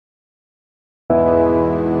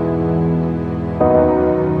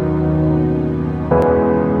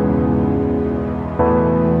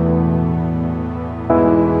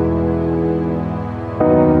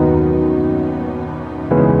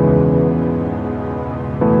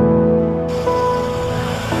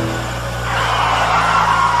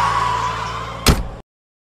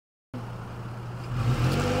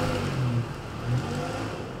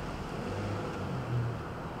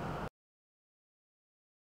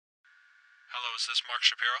Hello, is this Marc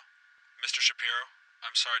Shapiro? Mr. Shapiro,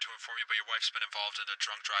 I'm sorry to inform you, but your wife's been involved in a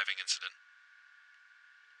drunk driving incident.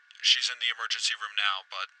 She's in the emergency room now,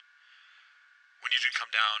 but when you do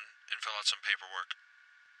come down and fill out some paperwork.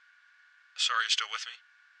 Sorry, you still with me?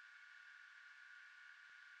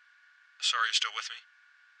 Sorry, you still with me?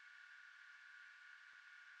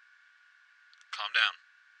 Calm down.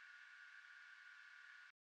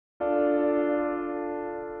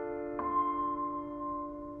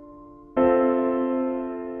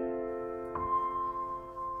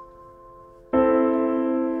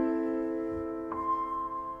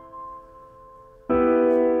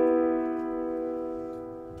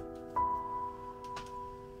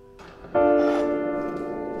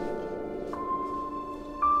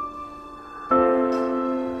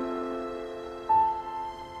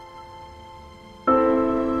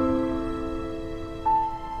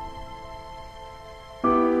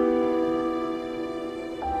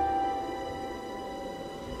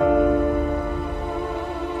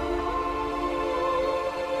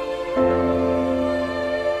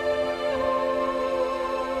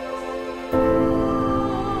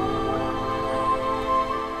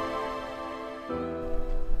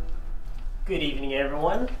 Good evening,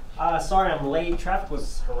 everyone. Sorry I'm late. Traffic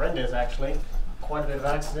was horrendous, actually. Quite a bit of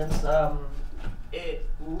accidents. It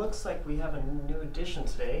looks like we have a new addition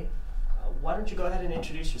today. Why don't you go ahead and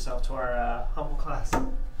introduce yourself to our humble class?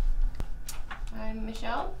 I'm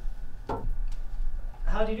Michelle.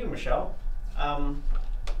 How do you do, Michelle?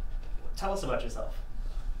 Tell us about yourself.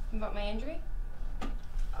 About my injury?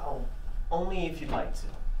 Oh, only if you'd like to.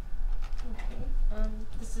 Okay.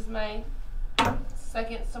 This is my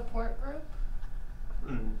second support group.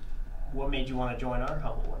 What made you want to join our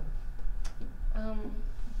humble one?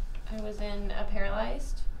 I was in a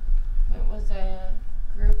paralyzed. It was a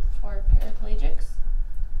group for paraplegics.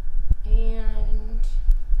 And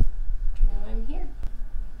now I'm here.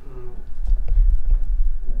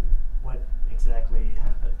 What exactly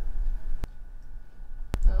happened?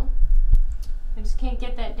 Well, I just can't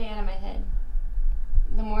get that day out of my head.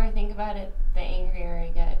 The more I think about it, the angrier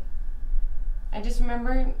I get. I just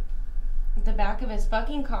remember the back of his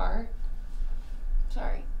fucking car.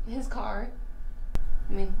 Sorry, his car.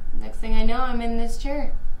 I mean, next thing I know, I'm in this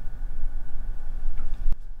chair.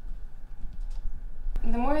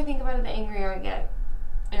 The more I think about it, the angrier I get.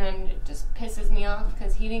 And it just pisses me off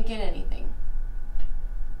because he didn't get anything.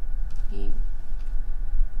 He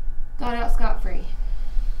got out scot-free.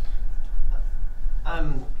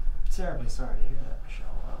 I'm terribly sorry to hear that,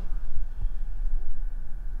 Michelle.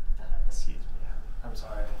 Excuse me. I'm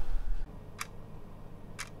sorry.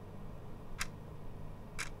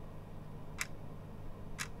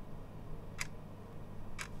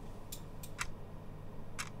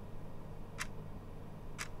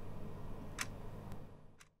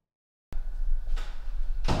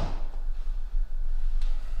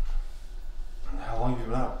 How long have you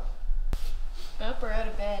been out? Up or out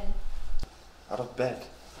of bed? Out of bed.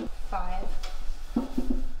 5.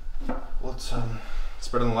 Well, it's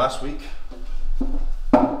better than last week.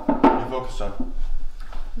 What are you focused on?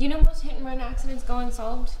 You know most hit and run accidents go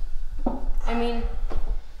unsolved? I mean,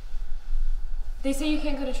 they say you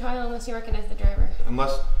can't go to trial unless you recognize the driver.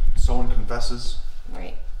 Unless someone confesses.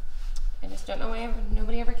 Right. I just don't know why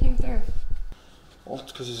nobody ever came through. Well,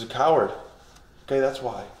 it's because he's a coward. Okay, that's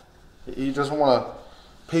why. He doesn't want to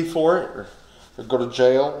pay for it or go to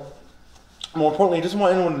jail. More importantly, he doesn't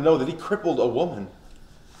want anyone to know that he crippled a woman.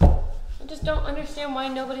 I just don't understand why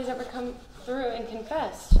nobody's ever come through and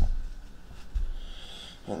confessed.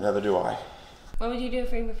 Well, neither do I. What would you do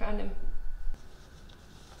if we found him?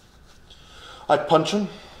 I'd punch him.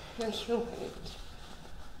 No, you wouldn't.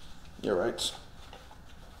 You're right.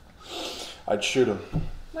 I'd shoot him.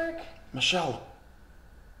 Mark. Michelle,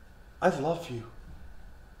 I love you.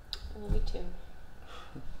 Oh, me too.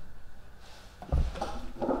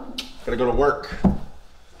 Gotta go to work.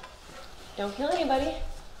 Don't kill anybody.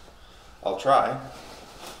 I'll try.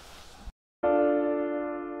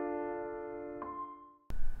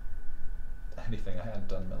 Anything I hadn't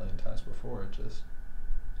done a million times before, it just...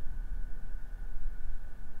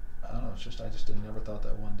 I don't know, it's just, I just never thought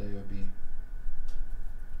that one day would be...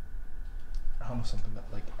 I don't know, something that,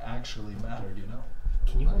 like, actually mattered, you know?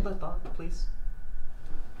 Can you hold that thought, please?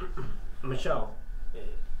 Michelle,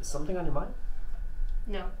 is something on your mind?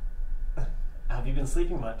 No. Have you been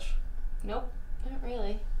sleeping much? Nope, not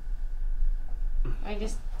really. I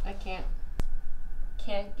can't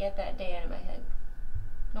get that day out of my head.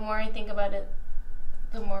 The more I think about it,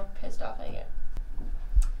 the more pissed off I get.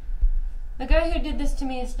 The guy who did this to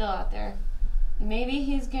me is still out there. Maybe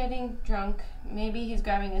he's getting drunk. Maybe he's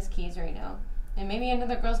grabbing his keys right now. And maybe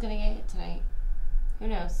another girl's gonna get hit tonight. Who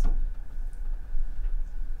knows?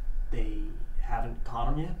 They haven't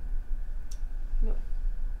caught him yet? Nope.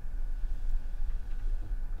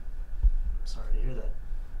 Sorry to hear that.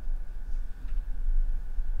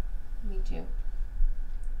 Me too.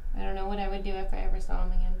 I don't know what I would do if I ever saw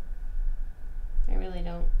him again. I really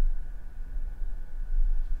don't.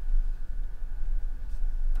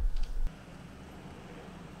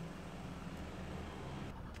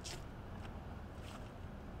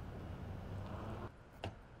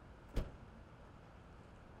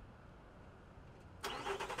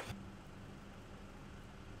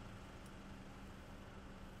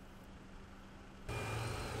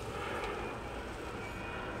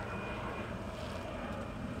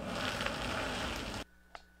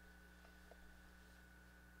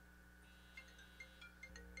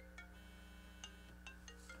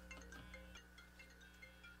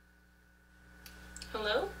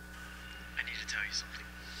 Hello? I need to tell you something.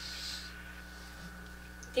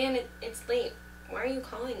 Dan, it's late. Why are you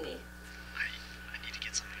calling me? I need to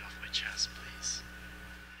get something off my chest, please.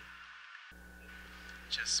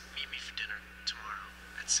 Just meet me for dinner tomorrow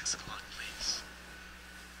at 6 o'clock, please.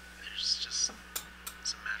 There's just some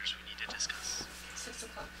matters we need to discuss. 6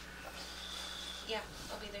 o'clock. Yeah,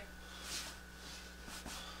 I'll be there.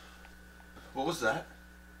 What was that?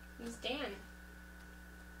 It's Dan.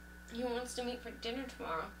 He wants to meet for dinner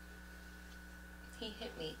tomorrow. He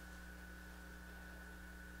hit me.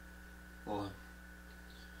 Well,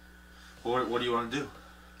 what do you want to do?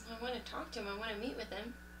 I want to talk to him. I want to meet with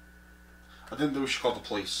him. I think that we should call the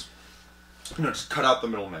police. You know, just cut out the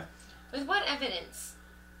middleman. With what evidence?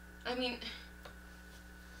 I mean,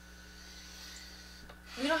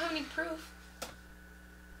 we don't have any proof.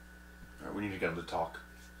 All right, we need to get him to talk.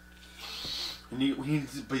 We need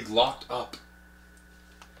to be locked up.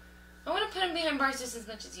 I want to put him behind bars just as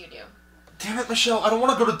much as you do. Damn it, Michelle! I don't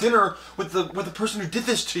want to go to dinner with the person who did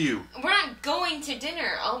this to you. We're not going to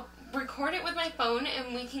dinner. I'll record it with my phone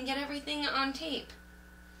and we can get everything on tape.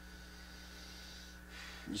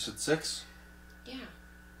 You said 6? Yeah.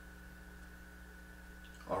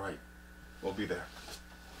 All right, we'll be there.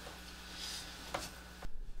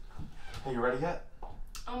 Hey, you ready yet?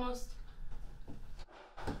 Almost.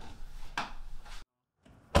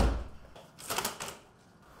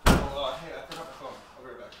 Hey, I forgot my phone. I'll be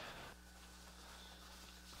right back.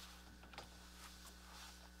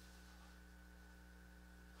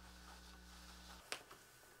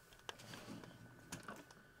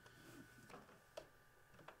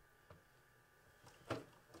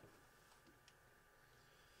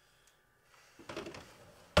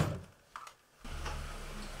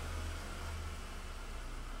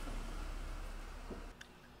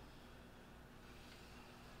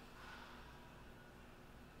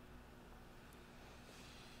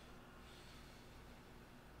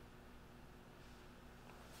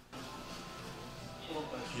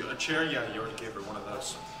 A chair? Yeah, you already gave her one of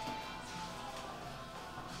those.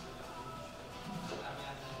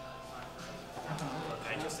 Look,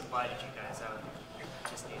 I just invited you guys out. I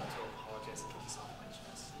just needed to apologize and get this off my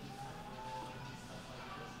chest.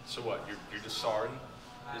 So what? You're just sorry?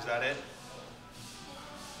 Is that it?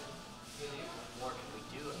 What can we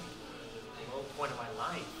do? I mean, low point of my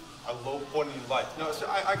life. A low point in your life. No, so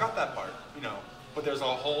I got that part, you know. But there's a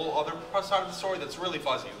whole other side of the story that's really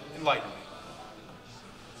fuzzy. Enlighten me.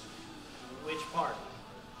 Which part?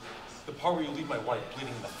 The part where you leave my wife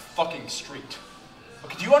bleeding in the fucking street.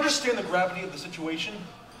 Okay, do you understand the gravity of the situation?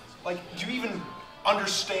 Like, do you even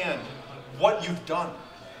understand what you've done?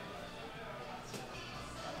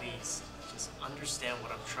 Please, just understand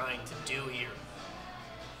what I'm trying to do here.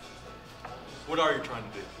 What are you trying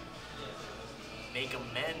to do? Make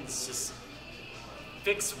amends, just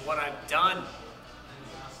fix what I've done.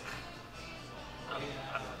 I'm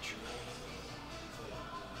not sure.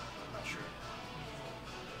 I'm not sure.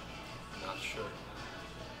 Not sure.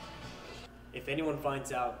 If anyone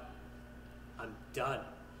finds out, I'm done.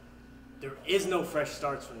 There is no fresh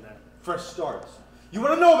starts from that. Fresh starts? You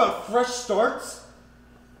want to know about fresh starts?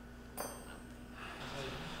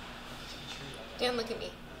 Dan, look at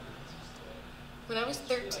me. When I was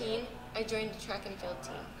 13, I joined a track and field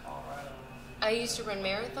team. I used to run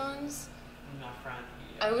marathons.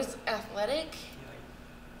 I was athletic.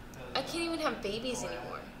 I can't even have babies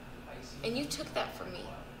anymore. And you took that from me.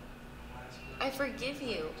 I forgive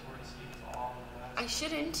you. I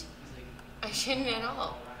shouldn't. I shouldn't at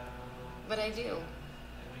all. But I do.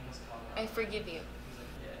 I forgive you.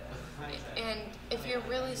 And if you're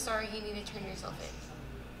really sorry, you need to turn yourself in.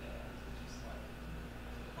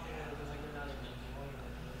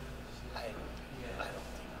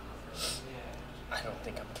 I don't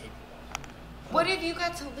think I'm capable. you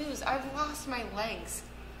got to lose? I've lost my legs.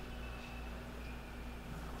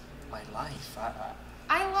 My life.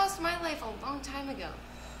 I lost my life a long time ago.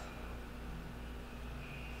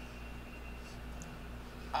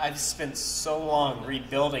 I've spent so long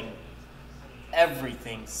rebuilding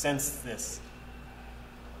everything since this.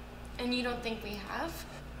 And you don't think we have?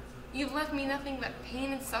 You've left me nothing but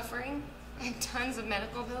pain and suffering and tons of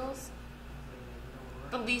medical bills.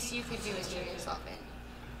 The least you could do is turn yourself in.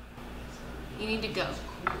 You need to go.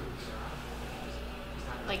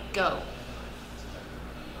 Like, go.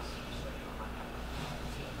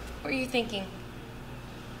 What are you thinking?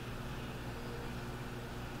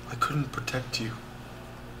 I couldn't protect you.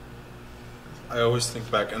 I always think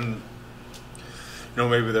back, and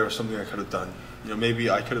maybe there was something I could have done. Maybe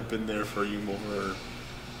I could have been there for you more. You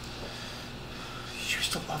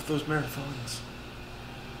used to love those marathons.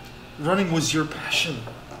 Running was your passion.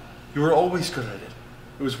 You were always good at it.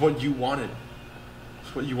 It was what you wanted. It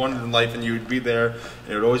was what you wanted in life, and you would be there, and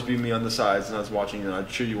it would always be me on the sides, and I was watching, and I'd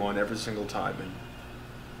cheer you on every single time. And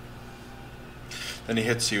then he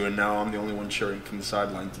hits you, and now I'm the only one cheering from the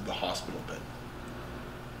sidelines of the hospital bed.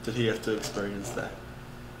 Did he have to experience that?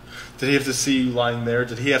 Did he have to see you lying there?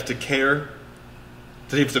 Did he have to care?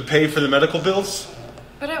 Did he have to pay for the medical bills?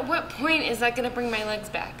 But at what point is that going to bring my legs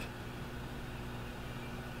back?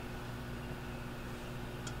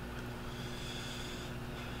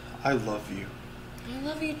 I love you. I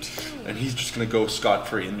love you too. And he's just going to go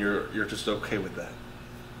scot-free, and you're just okay with that.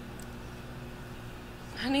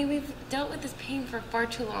 Honey, we've dealt with this pain for far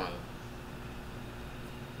too long.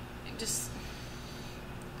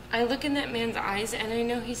 I look in that man's eyes and I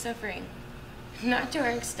know he's suffering. Not to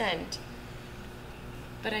our extent,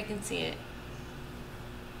 but I can see it.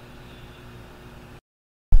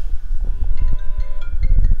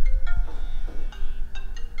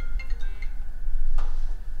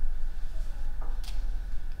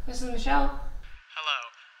 This is Michelle. Hello,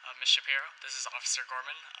 Miss Shapiro. This is Officer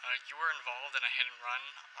Gorman. You were involved in a hit and run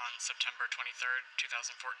on September 23rd,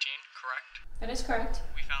 2014, correct? That is correct.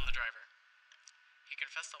 We found the driver. He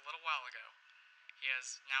confessed a little while ago. He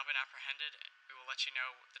has now been apprehended. We will let you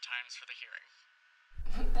know the times for the hearing.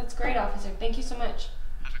 That's great, officer. Thank you so much.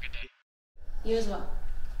 Have a good day. You as well.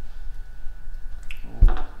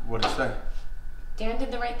 What did he say? Dan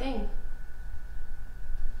did the right thing.